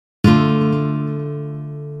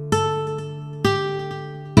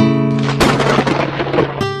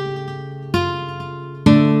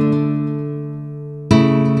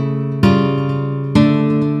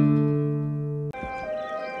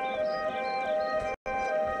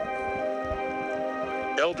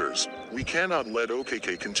Elders, we cannot let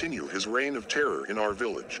OKK continue his reign of terror in our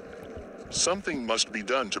village. Something must be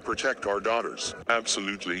done to protect our daughters.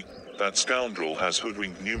 Absolutely. That scoundrel has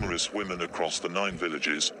hoodwinked numerous women across the 9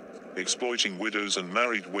 villages, exploiting widows and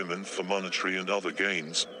married women for monetary and other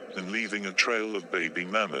gains, and leaving a trail of baby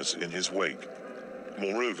mamas in his wake.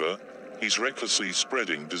 Moreover, he's recklessly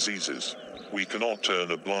spreading diseases. We cannot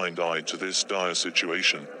turn a blind eye to this dire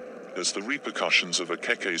situation, as the repercussions of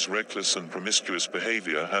OKK's reckless and promiscuous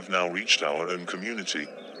behavior have now reached our own community,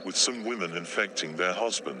 with some women infecting their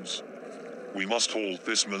husbands. We must halt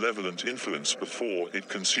this malevolent influence before it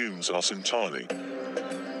consumes us entirely.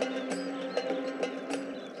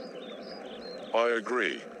 I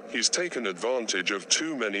agree. He's taken advantage of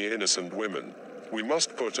too many innocent women. We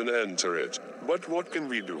must put an end to it. But what can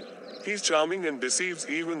we do? He's charming and deceives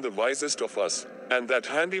even the wisest of us, and that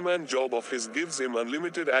handyman job of his gives him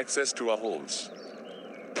unlimited access to our homes.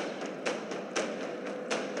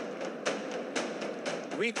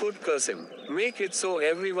 We could curse him, make it so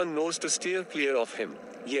everyone knows to steer clear of him.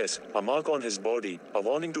 Yes, a mark on his body, a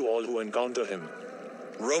warning to all who encounter him.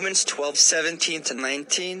 Romans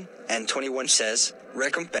 12:17-19 and 21 says,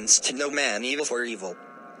 "Recompense to no man evil for evil.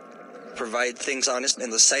 Provide things honest in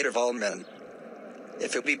the sight of all men.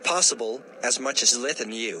 If it be possible, as much as lieth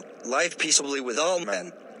in you, live peaceably with all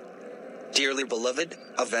men. Dearly beloved,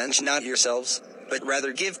 avenge not yourselves, but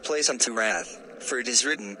rather give place unto wrath, for it is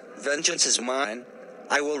written, Vengeance is mine,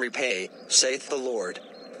 I will repay, saith the Lord.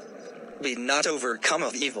 Be not overcome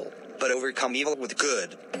of evil, but overcome evil with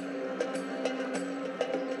good."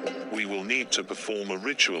 We will need to perform a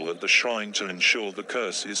ritual at the shrine to ensure the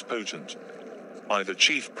curse is potent. The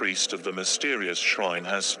chief priest of the mysterious shrine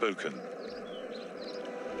has spoken.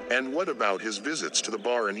 And what about his visits to the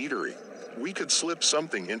bar and eatery? We could slip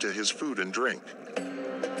something into his food and drink.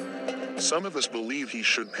 Some of us believe he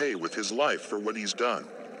should pay with his life for what he's done.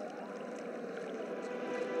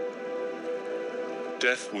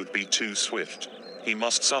 Death would be too swift. He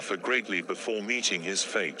must suffer greatly before meeting his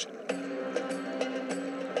fate.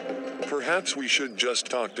 Perhaps we should just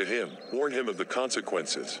talk to him, warn him of the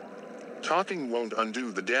consequences. Talking won't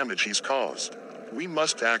undo the damage he's caused. We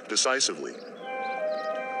must act decisively.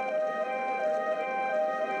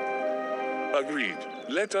 Agreed.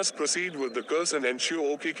 Let us proceed with the curse and ensure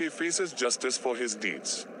OKK faces justice for his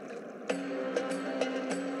deeds.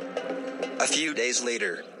 A few days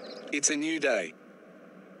later. It's a new day.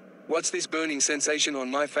 What's this burning sensation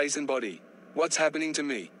on my face and body? What's happening to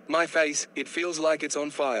me? My face, it feels like it's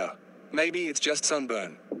on fire. Maybe it's just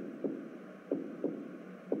sunburn.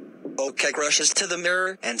 OKK rushes to the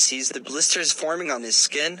mirror and sees the blisters forming on his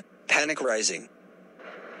skin, panic rising.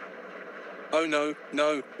 Oh no,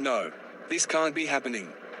 no, no. This can't be happening.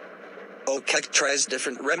 OKK tries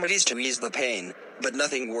different remedies to ease the pain, but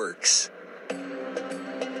nothing works.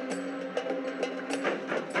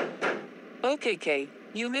 OKK,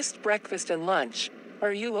 you missed breakfast and lunch.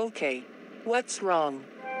 Are you okay? What's wrong?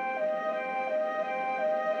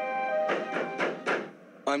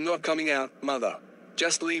 I'm not coming out, Mother.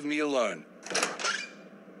 Just leave me alone.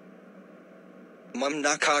 Mom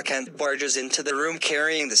Nakakant barges into the room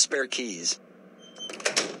carrying the spare keys.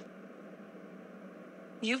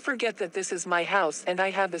 You forget that this is my house and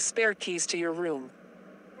I have the spare keys to your room.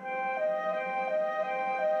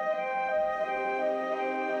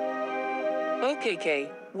 OKK,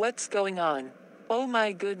 what's going on? Oh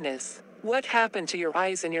my goodness. What happened to your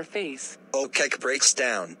eyes and your face? OKK breaks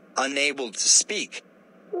down, unable to speak.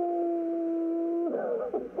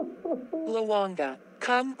 Lawanga,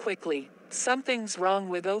 come quickly. Something's wrong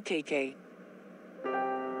with OKK.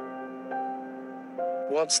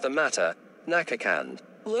 What's the matter, Nakakand?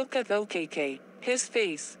 Look at OKK. His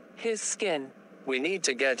face, his skin. We need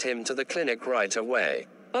to get him to the clinic right away.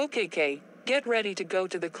 OKK, get ready to go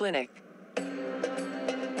to the clinic.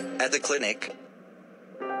 At the clinic.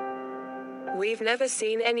 We've never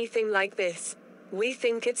seen anything like this. We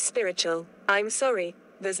think it's spiritual. I'm sorry.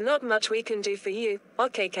 There's not much we can do for you,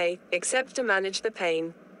 OKK, except to manage the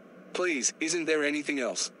pain. Please, isn't there anything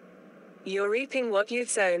else? You're reaping what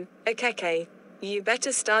you've sown, OKK. You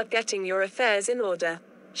better start getting your affairs in order.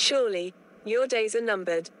 Surely, your days are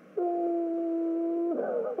numbered.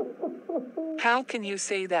 How can you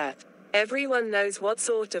say that? Everyone knows what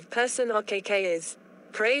sort of person OKK is.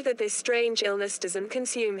 Pray that this strange illness doesn't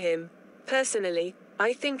consume him. Personally,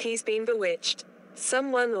 I think he's been bewitched.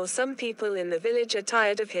 Someone or some people in the village are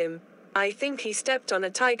tired of him. I think he stepped on a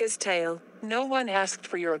tiger's tail. No one asked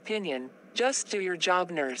for your opinion. Just do your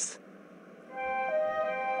job, nurse.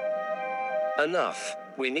 Enough.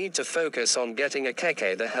 We need to focus on getting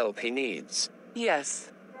OKK the help he needs.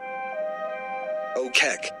 Yes.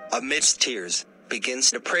 OKK, amidst tears,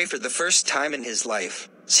 begins to pray for the first time in his life,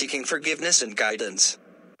 seeking forgiveness and guidance.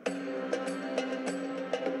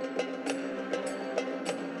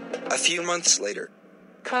 A few months later.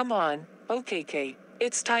 Come on, OKK,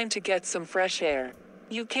 it's time to get some fresh air.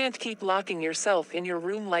 You can't keep locking yourself in your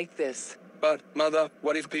room like this. But, Mother,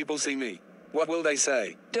 what if people see me? What will they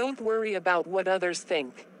say? Don't worry about what others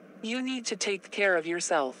think. You need to take care of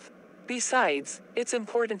yourself. Besides, it's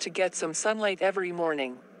important to get some sunlight every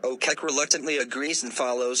morning. Okek reluctantly agrees and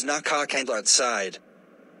follows Nakakand outside.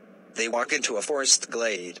 They walk into a forest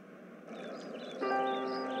glade.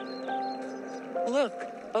 Look,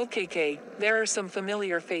 OKK, there are some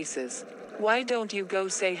familiar faces. Why don't you go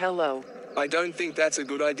say hello? I don't think that's a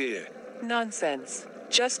good idea. Nonsense.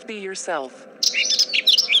 Just be yourself.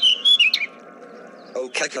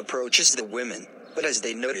 Okek approaches the women, but as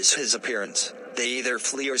they notice his appearance, they either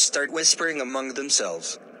flee or start whispering among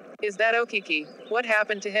themselves. Is that Okiki? What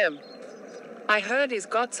happened to him? I heard he's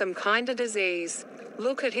got some kind of disease.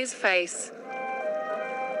 Look at his face.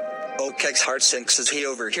 Okek's heart sinks as he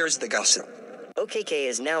overhears the gossip. OKK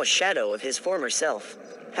is now a shadow of his former self.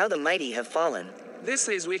 How the mighty have fallen. This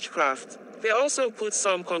is witchcraft. They also put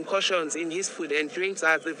some concoctions in his food and drinks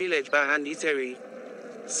at the village bar and eatery.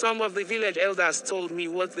 Some of the village elders told me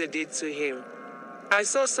what they did to him. I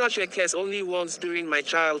saw such a case only once during my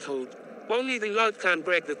childhood. Only the Lord can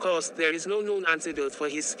break the curse. There is no known antidote for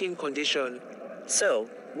his skin condition. So,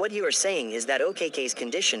 what you are saying is that OKK's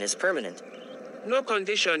condition is permanent. No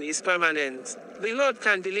condition is permanent. The Lord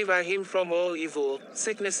can deliver him from all evil,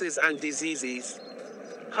 sicknesses and diseases.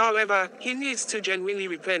 However, he needs to genuinely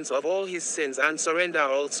repent of all his sins and surrender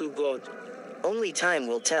all to God. Only time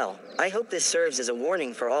will tell. I hope this serves as a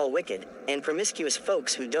warning for all wicked and promiscuous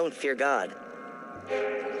folks who don't fear God.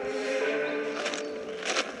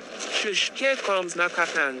 Shush, here comes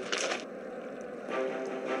Nakakand.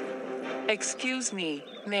 Excuse me,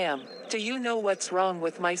 ma'am. Do you know what's wrong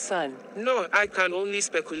with my son? No, I can only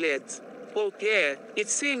speculate. Oh, yeah, it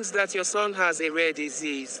seems that your son has a rare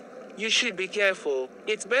disease. You should be careful.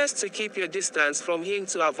 It's best to keep your distance from him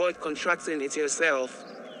to avoid contracting it yourself.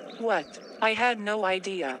 What? I had no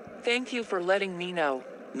idea. Thank you for letting me know.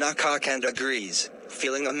 Nakakand agrees,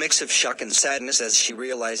 feeling a mix of shock and sadness as she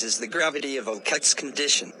realizes the gravity of Okek's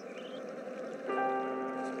condition.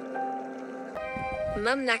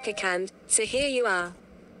 Mum Nakakand, so here you are.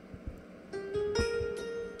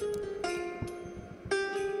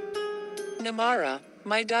 Namara,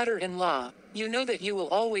 my daughter-in-law, you know that you will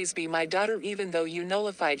always be my daughter even though you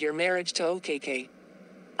nullified your marriage to OKK.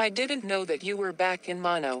 I didn't know that you were back in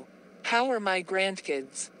Mono. How are my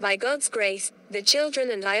grandkids? By God's grace, the children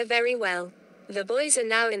and I are very well. The boys are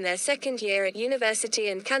now in their second year at university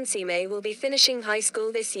and Kansime will be finishing high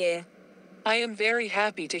school this year. I am very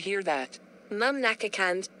happy to hear that. Mum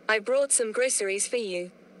Nakakand, I brought some groceries for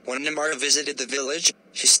you. When Namara visited the village,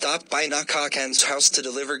 she stopped by Nakakand's house to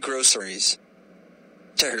deliver groceries.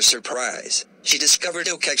 To her surprise, she discovered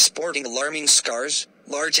Okek sporting alarming scars,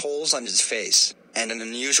 large holes on his face, and an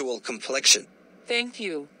unusual complexion. Thank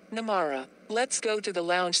you, Namara. Let's go to the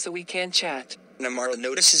lounge so we can chat. Namara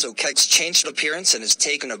notices Okek's changed appearance and is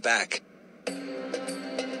taken aback.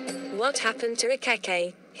 What happened to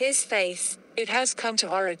Okeke? His face. It has come to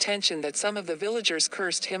our attention that some of the villagers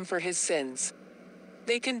cursed him for his sins.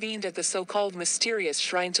 They convened at the so-called mysterious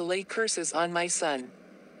shrine to lay curses on my son.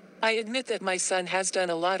 I admit that my son has done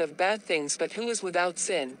a lot of bad things, but who is without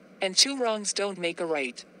sin? And two wrongs don't make a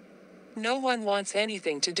right. No one wants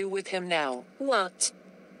anything to do with him now. What?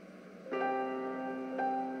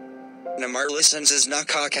 Namara listens as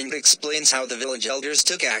Nakakand explains how the village elders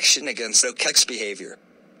took action against Okek's behavior.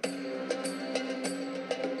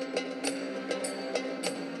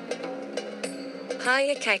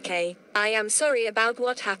 Hi Okeke, I am sorry about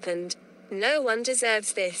what happened. No one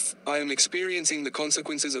deserves this. I am experiencing the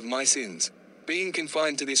consequences of my sins. Being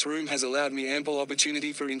confined to this room has allowed me ample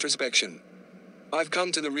opportunity for introspection. I've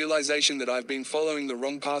come to the realization that I've been following the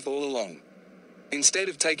wrong path all along. Instead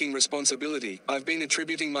of taking responsibility, I've been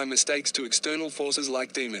attributing my mistakes to external forces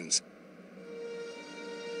like demons.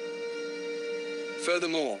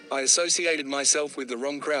 Furthermore, I associated myself with the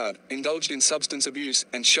wrong crowd, indulged in substance abuse,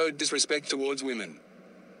 and showed disrespect towards women.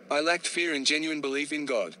 I lacked fear and genuine belief in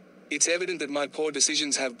God. It's evident that my poor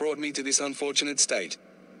decisions have brought me to this unfortunate state.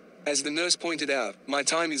 As the nurse pointed out, my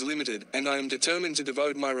time is limited, and I am determined to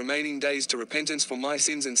devote my remaining days to repentance for my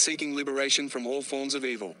sins and seeking liberation from all forms of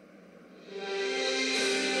evil.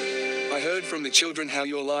 I heard from the children how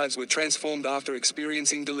your lives were transformed after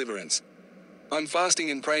experiencing deliverance. I'm fasting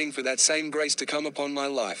and praying for that same grace to come upon my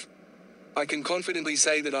life. I can confidently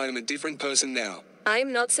say that I am a different person now.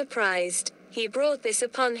 I'm not surprised. He brought this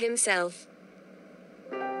upon himself.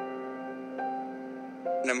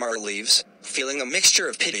 Namara leaves, feeling a mixture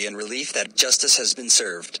of pity and relief that justice has been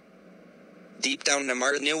served. Deep down,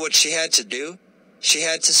 Namara knew what she had to do. She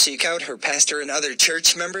had to seek out her pastor and other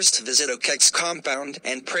church members to visit Okek's compound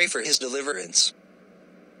and pray for his deliverance.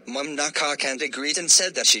 Mum Nakakand agreed and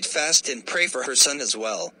said that she'd fast and pray for her son as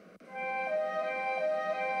well.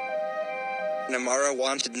 Namara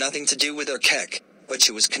wanted nothing to do with Okek, but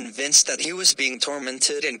she was convinced that he was being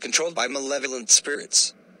tormented and controlled by malevolent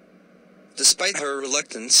spirits. Despite her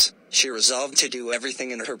reluctance, she resolved to do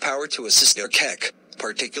everything in her power to assist Okek,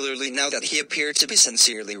 particularly now that he appeared to be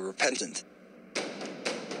sincerely repentant.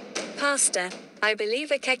 Pastor, I believe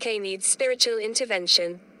Okeke needs spiritual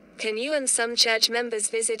intervention. Can you and some church members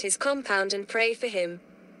visit his compound and pray for him?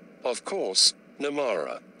 Of course,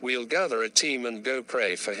 Namara. We'll gather a team and go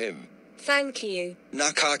pray for him. Thank you.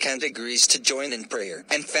 Nakakand agrees to join in prayer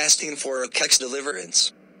and fasting for Okek's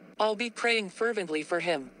deliverance. I'll be praying fervently for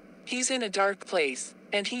him. He's in a dark place,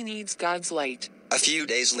 and he needs God's light. A few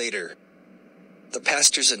days later, the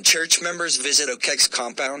pastors and church members visit Okek's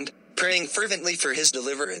compound, praying fervently for his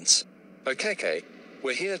deliverance. Okeke,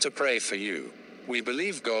 we're here to pray for you. We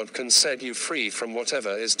believe God can set you free from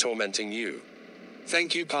whatever is tormenting you.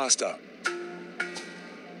 Thank you, Pastor.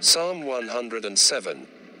 Psalm 107,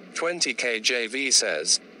 20 KJV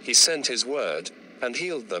says, He sent His word, and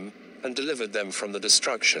healed them, and delivered them from the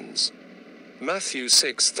destructions. Matthew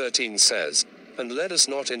 6:13 says, And led us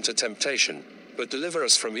not into temptation, but deliver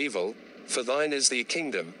us from evil, for thine is the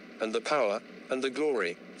kingdom, and the power, and the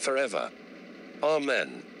glory, forever.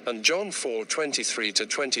 Amen. And John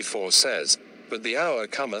 4:23-24 says, But the hour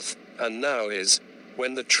cometh, and now is,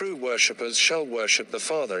 when the true worshippers shall worship the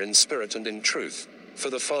Father in spirit and in truth, for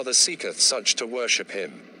the Father seeketh such to worship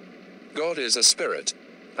him. God is a spirit,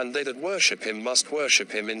 and they that worship him must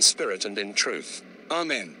worship him in spirit and in truth.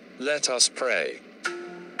 Amen. Let us pray.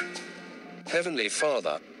 Heavenly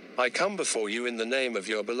Father, I come before you in the name of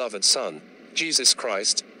your beloved Son, Jesus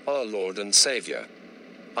Christ, our Lord and Savior.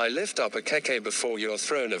 I lift up Okeke before your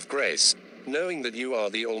throne of grace, knowing that you are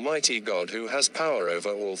the Almighty God who has power over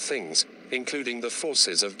all things, including the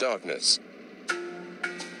forces of darkness.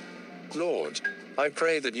 Lord, I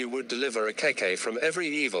pray that you would deliver Okeke from every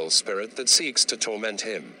evil spirit that seeks to torment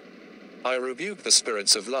him. I rebuke the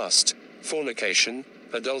spirits of lust, fornication,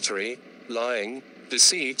 adultery, lying,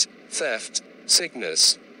 deceit, theft,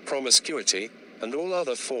 sickness, promiscuity, and all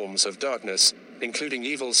other forms of darkness, including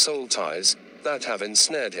evil soul ties, that have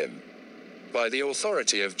ensnared him. By the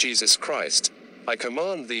authority of Jesus Christ, I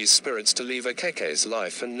command these spirits to leave Okeke's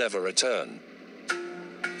life and never return.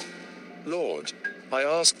 Lord, I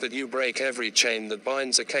ask that you break every chain that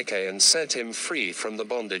binds Okeke and set him free from the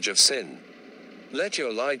bondage of sin. Let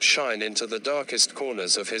your light shine into the darkest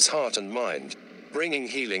corners of his heart and mind, bringing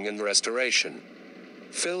healing and restoration.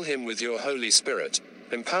 Fill him with your Holy Spirit,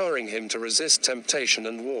 empowering him to resist temptation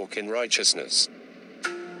and walk in righteousness.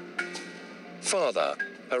 Father,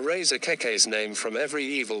 erase Okeke's name from every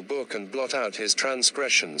evil book and blot out his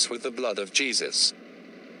transgressions with the blood of Jesus.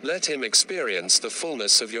 Let him experience the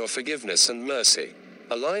fullness of your forgiveness and mercy.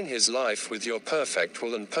 Align his life with your perfect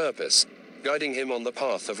will and purpose, guiding him on the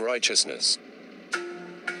path of righteousness.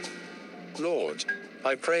 Lord,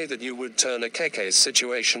 I pray that you would turn Okeke's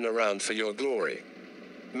situation around for your glory.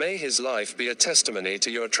 May his life be a testimony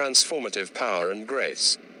to your transformative power and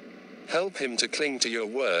grace. Help him to cling to your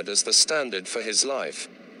word as the standard for his life,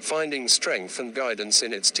 finding strength and guidance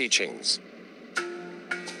in its teachings.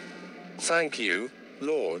 Thank you,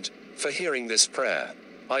 Lord, for hearing this prayer.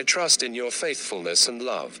 I trust in your faithfulness and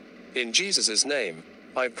love. In Jesus' name,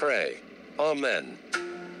 I pray. Amen.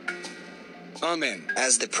 Amen.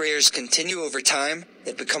 As the prayers continue over time,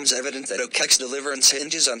 it becomes evident that Okek's deliverance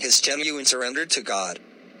hinges on his genuine surrender to God.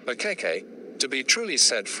 Okeke, to be truly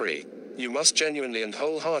set free, you must genuinely and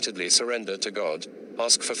wholeheartedly surrender to God,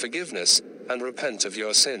 ask for forgiveness, and repent of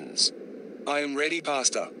your sins. I am ready,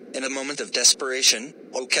 Pastor. In a moment of desperation,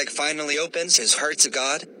 Okek finally opens his heart to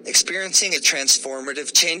God, experiencing a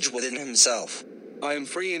transformative change within himself. I am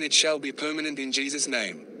free and it shall be permanent in Jesus'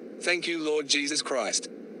 name. Thank you, Lord Jesus Christ.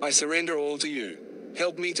 I surrender all to you.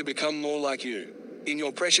 Help me to become more like you. In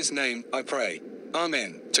your precious name, I pray.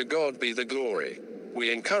 Amen. To God be the glory.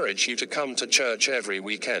 We encourage you to come to church every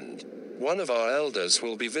weekend. One of our elders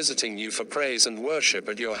will be visiting you for praise and worship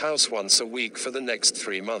at your house once a week for the next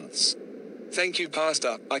 3 months. Thank you,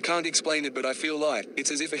 Pastor. I can't explain it, but I feel light.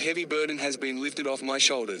 It's as if a heavy burden has been lifted off my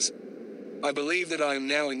shoulders. I believe that I am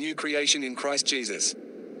now a new creation in Christ Jesus.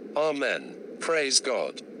 Amen. Praise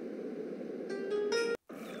God.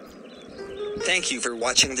 Thank you for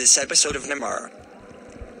watching this episode of Namara.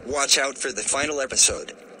 Watch out for the final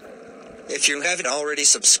episode. If you haven't already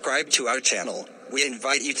subscribed to our channel, we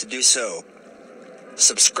invite you to do so.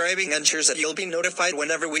 Subscribing ensures that you'll be notified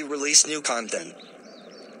whenever we release new content.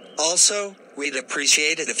 Also, we'd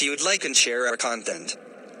appreciate it if you would like and share our content.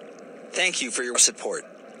 Thank you for your support.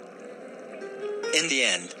 In the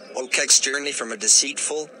end, Okek's journey from a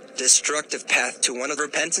deceitful, destructive path to one of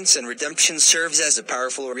repentance and redemption serves as a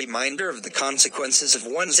powerful reminder of the consequences of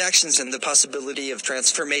one's actions and the possibility of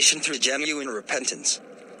transformation through genuine repentance.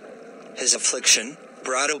 His affliction,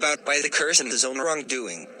 brought about by the curse and his own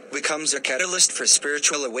wrongdoing, becomes a catalyst for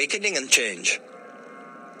spiritual awakening and change.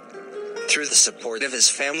 Through the support of his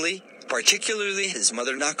family, particularly his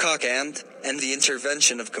mother Nakok and the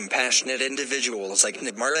intervention of compassionate individuals like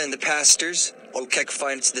Namara and the pastors, Okek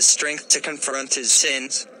finds the strength to confront his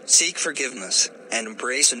sins, seek forgiveness, and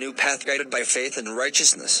embrace a new path guided by faith and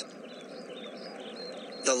righteousness.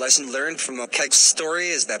 The lesson learned from Okek's story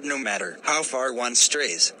is that no matter how far one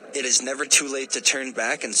strays, it is never too late to turn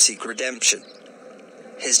back and seek redemption.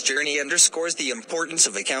 His journey underscores the importance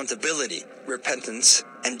of accountability, repentance,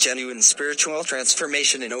 and genuine spiritual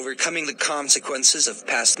transformation in overcoming the consequences of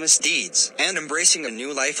past misdeeds and embracing a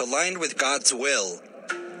new life aligned with God's will.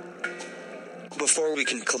 Before we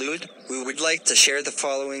conclude, we would like to share the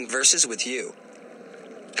following verses with you.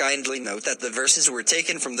 Kindly note that the verses were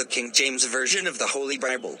taken from the King James Version of the Holy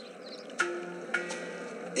Bible.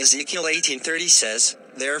 Ezekiel 18:30 says,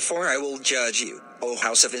 "Therefore I will judge you, O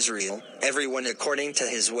house of Israel, everyone according to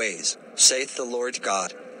his ways, saith the Lord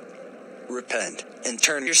God. Repent, and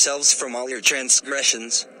turn yourselves from all your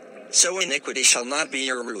transgressions, so iniquity shall not be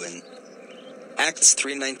your ruin." Acts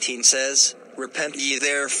 3:19 says, "Repent ye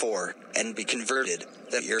therefore, and be converted,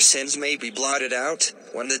 that your sins may be blotted out,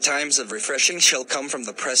 when the times of refreshing shall come from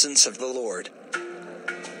the presence of the Lord."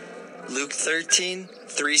 Luke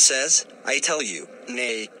 13:3 says, "I tell you,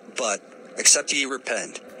 nay, but, except ye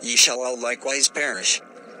repent, ye shall all likewise perish."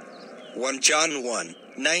 1 John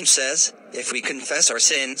 1:9 says, "If we confess our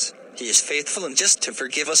sins, he is faithful and just to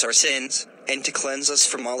forgive us our sins, and to cleanse us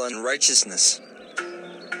from all unrighteousness."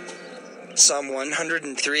 Psalm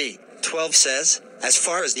 103:12 says, "As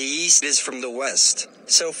far as the east is from the west,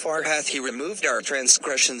 so far hath he removed our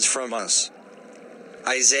transgressions from us."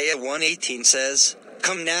 Isaiah 1:18 says,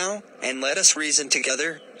 "Come now, and let us reason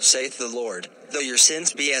together, saith the Lord, though your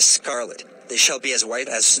sins be as scarlet, they shall be as white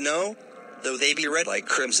as snow, though they be red like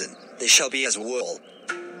crimson, they shall be as wool."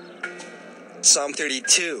 Psalm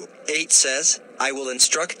 32:8 says, "I will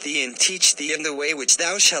instruct thee and teach thee in the way which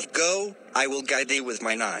thou shalt go, I will guide thee with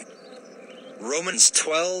mine eye." Romans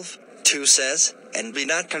 12:2 says, "And be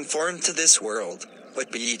not conformed to this world,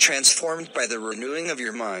 but be ye transformed by the renewing of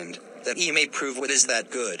your mind, that ye may prove what is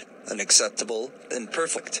that good, and acceptable, and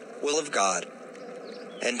perfect will of God."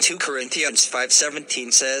 And 2 Corinthians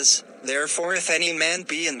 5:17 says, "Therefore if any man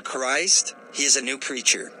be in Christ, he is a new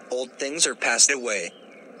creature, old things are passed away.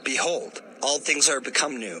 Behold, all things are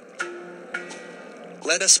become new."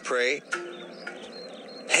 Let us pray.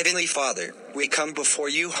 Heavenly Father, we come before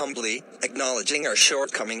you humbly, acknowledging our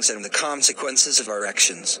shortcomings and the consequences of our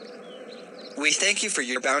actions. We thank you for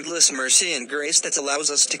your boundless mercy and grace that allows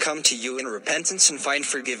us to come to you in repentance and find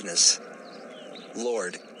forgiveness.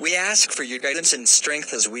 Lord, we ask for your guidance and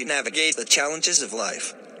strength as we navigate the challenges of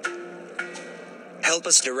life. Help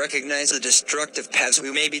us to recognize the destructive paths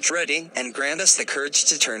we may be treading, and grant us the courage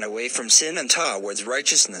to turn away from sin and towards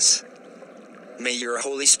righteousness. May your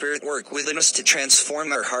Holy Spirit work within us to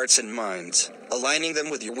transform our hearts and minds, aligning them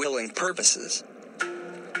with your will and purposes.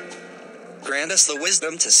 Grant us the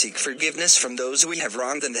wisdom to seek forgiveness from those we have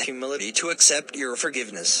wronged and the humility to accept your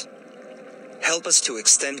forgiveness. Help us to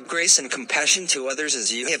extend grace and compassion to others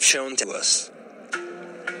as you have shown to us.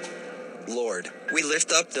 Lord, we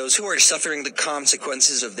lift up those who are suffering the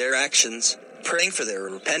consequences of their actions, praying for their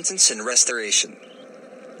repentance and restoration.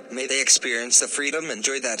 May they experience the freedom and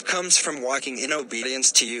joy that comes from walking in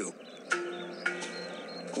obedience to you.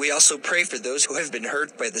 We also pray for those who have been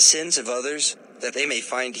hurt by the sins of others, that they may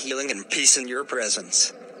find healing and peace in your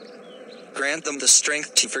presence. Grant them the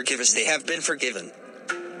strength to forgive as they have been forgiven.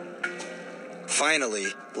 Finally,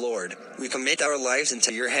 Lord, we commit our lives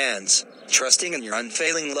into your hands, trusting in your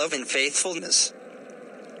unfailing love and faithfulness.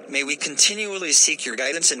 May we continually seek your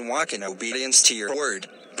guidance and walk in obedience to your word,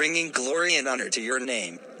 bringing glory and honor to your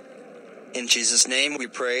name. In Jesus' name we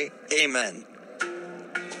pray, Amen.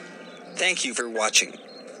 Thank you for watching.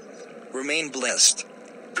 Remain blessed.